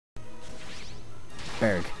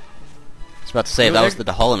Berg. I was about to say, if that was the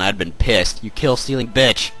Hullen, I'd been pissed. You kill-stealing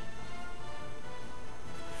bitch.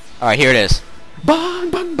 Alright, here it is.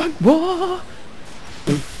 Bang, bang, bang, whoa!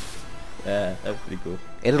 That was pretty cool.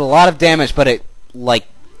 It did a lot of damage, but it, like,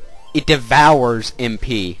 it devours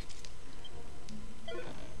MP.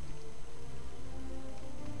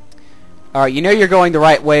 Alright, you know you're going the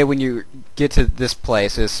right way when you get to this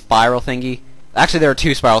place, this spiral thingy. Actually, there are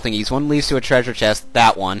two spiral thingies. One leads to a treasure chest,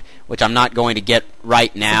 that one, which I'm not going to get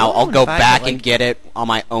right now. I'll go back and get it on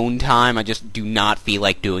my own time. I just do not feel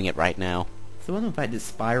like doing it right now. It's the one in fact that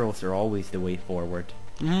spirals are always the way forward.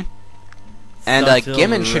 Mm-hmm. And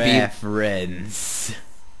Gimmon should be... reference.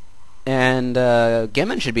 And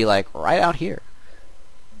Gimmon should be, like, right out here.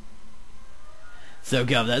 So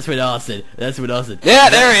come, that's what Austin. That's what Austin. Yeah,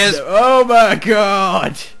 there he is. Oh my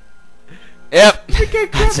god. Yep. We can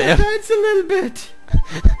grab our pants a little bit.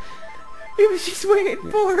 He was just waiting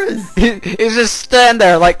for us. He's just standing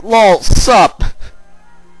there like, lol, sup.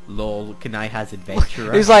 Lol, Kanai has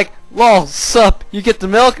adventurer. He's like, lol, sup. You get the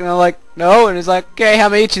milk? And I'm like, no. And he's like, okay, how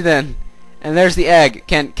many eat you then? And there's the egg.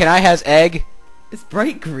 Can I has egg? It's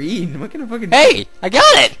bright green. What kind of fucking... Hey, I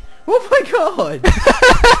got it. Oh my god!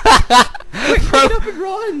 Quick, get up and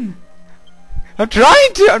run! I'm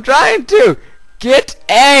trying to! Get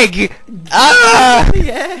egg! Ah! Get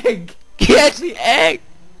the egg! Get the egg!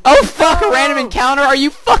 Oh fuck, a random encounter? Are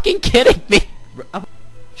you fucking kidding me?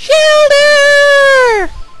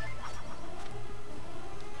 Shieldar!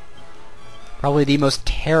 Probably the most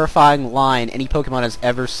terrifying line any Pokemon has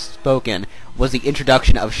ever spoken was the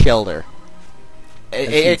introduction of Shieldar.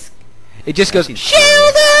 It just goes,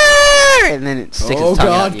 Shieldar! And then it sticks its tongue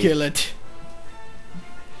out at you. Kill it.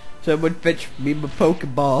 Someone fetch me my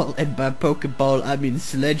Pokeball, and by Pokeball I mean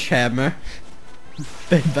sledgehammer.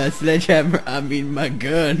 And by sledgehammer I mean my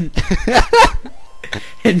gun.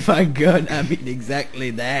 And by gun I mean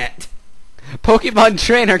exactly that. Pokemon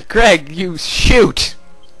Trainer Greg, you shoot!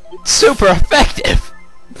 Super effective!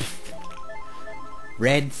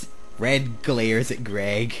 Red glares at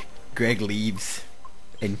Greg. Greg leaves.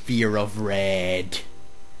 In fear of red.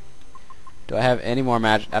 Do I have any more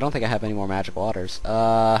magic? I don't think I have any more magic waters.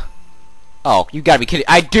 Oh, you gotta be kidding.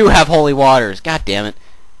 I do have holy waters. God damn it.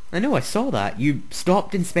 I know, I saw that. You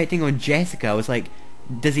stopped inspecting on Jessica. I was like,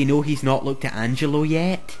 does he know he's not looked at Angelo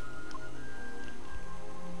yet?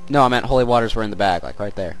 No, I meant holy waters were in the bag, like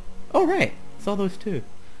right there. Oh, right. Saw those too.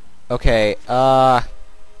 Okay,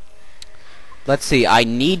 let's see. I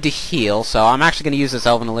need to heal, so I'm actually gonna use this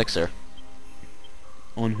Elven Elixir.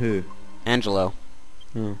 On who? Angelo.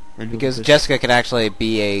 Oh, because Jessica could actually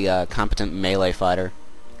be a competent melee fighter.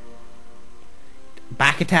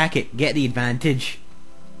 Back attack it. Get the advantage.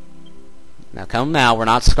 Now come now. We're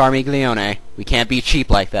not Scarmiglione. We can't be cheap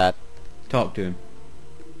like that. Talk to him.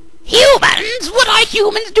 Humans! What are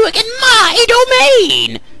humans doing in my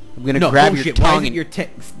domain? I'm gonna grab your tongue and...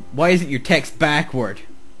 Why isn't your text backward?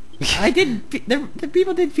 The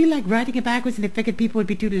people didn't feel like writing it backwards, and they figured people would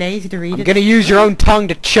be too lazy to read it. I'm gonna use your own tongue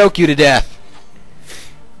to choke you to death.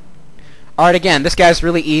 Alright, again, this guy's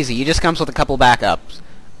really easy. He just comes with a couple backups.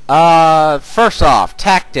 First off,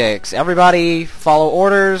 tactics. Everybody follow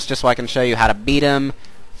orders, just so I can show you how to beat him.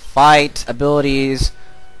 Fight, abilities.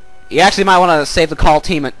 You actually might want to save the call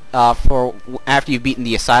team for after you've beaten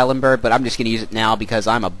the Asylum Bird, but I'm just gonna use it now because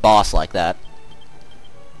I'm a boss like that.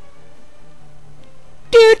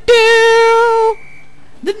 Do-do!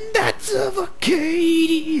 The Knights of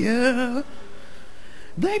Arcadia,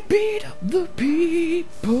 they beat up the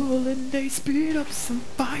people and they spit up some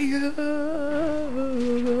fire.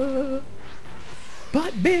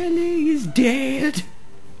 But Billy is dead.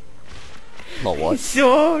 Well, what? He's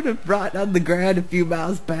sort of brought on the ground a few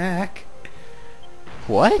miles back.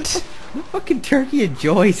 What? The fucking turkey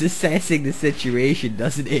enjoys assessing the situation,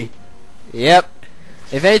 doesn't he? Yep.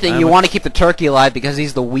 If anything, you want to keep the turkey alive because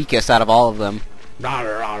he's the weakest out of all of them.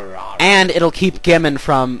 And it'll keep Gimmon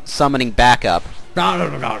from summoning backup.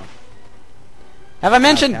 Have I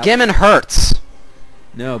mentioned Gimmon hurts?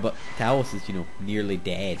 No, but Talos is, nearly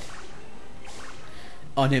dead.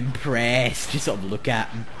 Unimpressed. Just sort of look at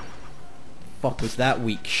him. Fuck was that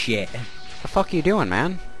weak shit? The fuck are you doing,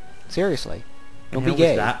 man? Seriously. Don't be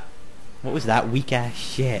gay. What was that weak ass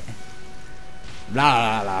shit?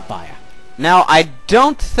 Blah blah blah fire. Now, I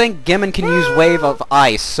don't think Gimmon can use Wave of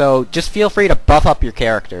Ice, so just feel free to buff up your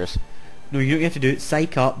characters. No, you don't have to do it.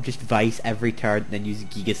 Psych up, just Vice every turn, then use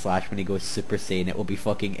Giga Slash when he goes Super Saiyan. It will be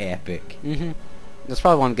fucking epic. That's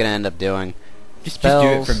probably what I'm gonna end up doing. Just do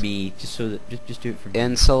it for me, just so that just do it for me.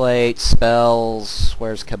 Insulate, spells.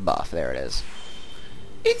 Where's Kabuff? There it is.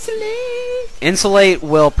 Insulate! Insulate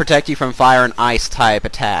will protect you from fire and ice type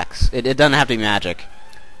attacks. It doesn't have to be magic.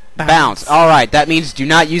 Bounce. Alright, that means do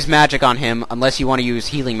not use magic on him unless you want to use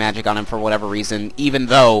healing magic on him for whatever reason, even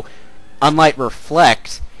though, unlike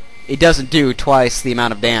Reflect, it doesn't do twice the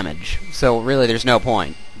amount of damage. So really there's no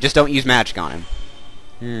point. Just don't use magic on him.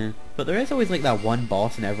 Yeah. But there is always like that one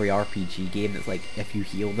boss in every RPG game that's like, if you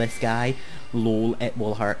heal this guy, lol, it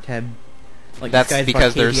will hurt him. Like That's this guy's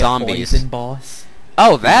because they're Arcadia zombies. Poison boss.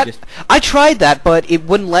 Oh, that? just- I tried that, but it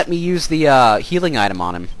wouldn't let me use the healing item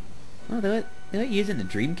on him. Oh, they let you use it in the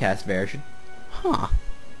Dreamcast version. Huh.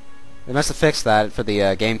 They must have fixed that for the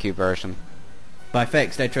GameCube version. By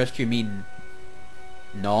fixed, I trust you mean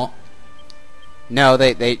not. No,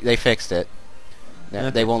 they fixed it. Okay.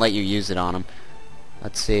 They won't let you use it on him.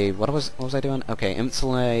 Let's see, what was I doing? Okay,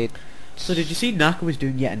 Insulate. So did you see Naka was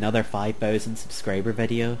doing yet another 5,000 subscriber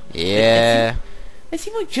video? Yeah. It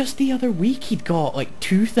seemed like just the other week he'd got like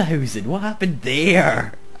 2,000. What happened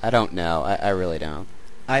there? I don't know. I really don't.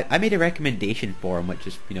 I made a recommendation for him, which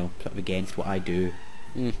is, you know, sort of against what I do.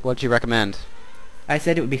 What'd you recommend? I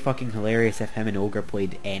said it would be fucking hilarious if him and Ogre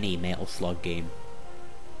played any Metal Slug game.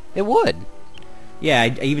 It would. Yeah,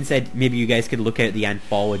 I even said maybe you guys could look at the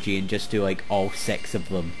anthology and just do like all 6 of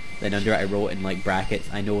them. Then under it I wrote in like brackets,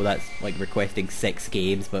 I know that's like requesting 6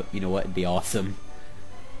 games, but you know what, it'd be awesome.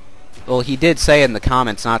 Well, he did say in the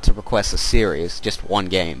comments not to request a series, just one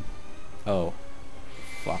game. Oh.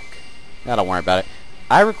 Fuck. I don't worry about it.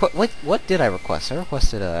 What did I request? I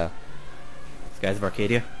requested a... Skies of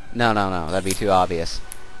Arcadia? No, that'd be too obvious.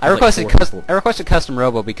 I Like requested 4 people. I requested Custom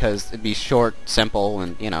Robo because it'd be short, simple,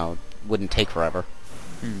 and, you know, wouldn't take forever.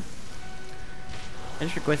 I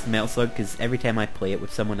just requested Metal Slug because every time I play it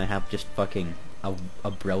with someone I have just fucking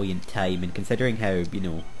a brilliant time, and considering how, you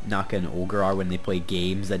know, Naka and Ogre are when they play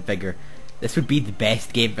games, I'd figure this would be the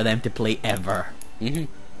best game for them to play ever.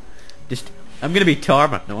 Just, I'm gonna be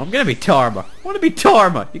Tarma. No, I'm gonna be Tarma. I wanna be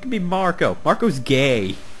Tarma. You can be Marco. Marco's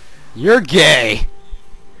gay. You're gay!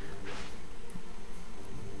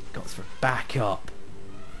 Goes for backup.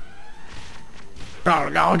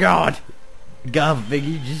 Oh god! God,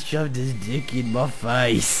 Biggie just shoved his dick in my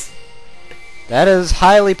face. That is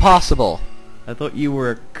highly possible. I thought you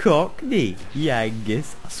were a cockney,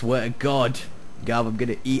 Yangus. I swear to God. God, I'm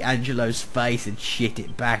gonna eat Angelo's face and shit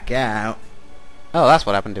it back out. Oh, that's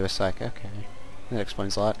what happened to his psych. Okay. That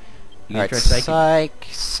explains a lot. You Alright, gonna try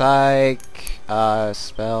psych,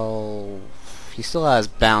 spell... He still has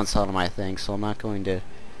bounce on him, I think, so I'm not going to...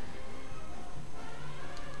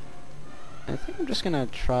 I think I'm just gonna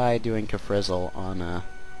try doing Kafrizzle on,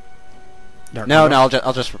 No,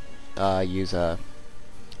 I'll just use a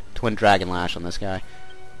Twin Dragon Lash on this guy.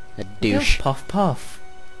 A douche. Puff puff.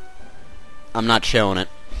 I'm not showing it.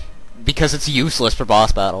 Because it's useless for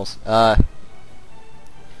boss battles. I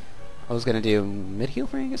was gonna do mid-heal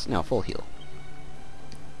for Angus? No, full heal.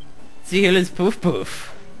 Seal is poof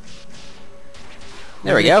poof.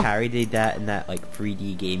 There we go. Carried that in that like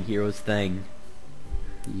 3D Game Heroes thing.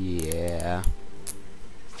 Yeah.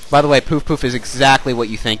 By the way, Poof Poof is exactly what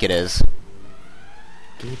you think it is.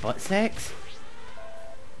 Gay butt sex?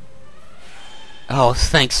 Oh,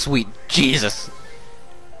 thanks, sweet Jesus.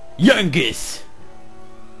 Youngus!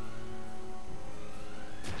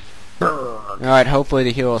 Alright, hopefully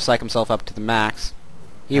the hero will psych himself up to the max.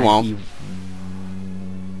 He won't. He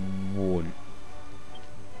won't.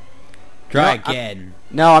 Try No, again.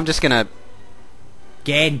 No, I'm just gonna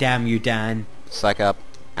Again, damn you, Dan. psych up.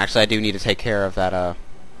 Actually, I do need to take care of that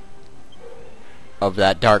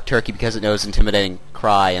dark turkey because it knows intimidating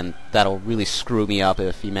cry, and that'll really screw me up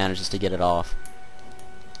if he manages to get it off.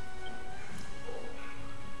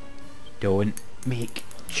 Don't make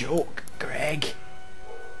joke, Greg.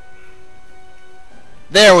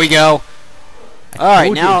 There we go. Alright,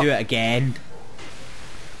 Told you now... to do it again.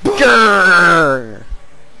 Grrr!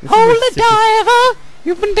 Holy diver!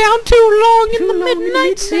 You've been down too long in the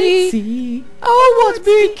midnight sea. Oh, what's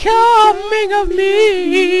becoming of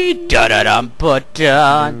me?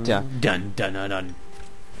 Da-da-dum-ba-da-da. Dun dun dun dun.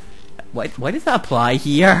 Why does that apply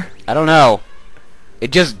here? I don't know.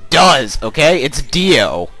 It just does, okay? It's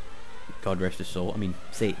Dio. God rest his soul. I mean,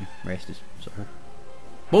 Satan rest his soul.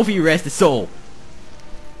 Both of you rest his soul.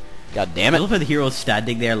 God damn I it. love how the hero's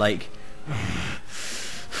standing there like,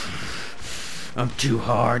 I'm too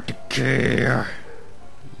hard to care.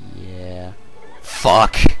 Yeah.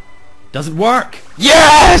 Fuck. Doesn't work.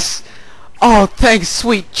 Yes! Oh, thanks,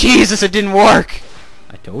 sweet Jesus, it didn't work.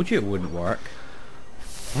 I told you it wouldn't work.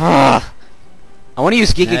 Ugh. I want to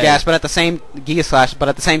use Giga No. Gas, but at the same Giga Slash, but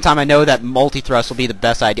at the same time, I know that multi thrust will be the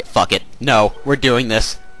best idea. Fuck it. No, we're doing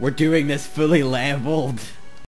this. We're doing this fully leveled.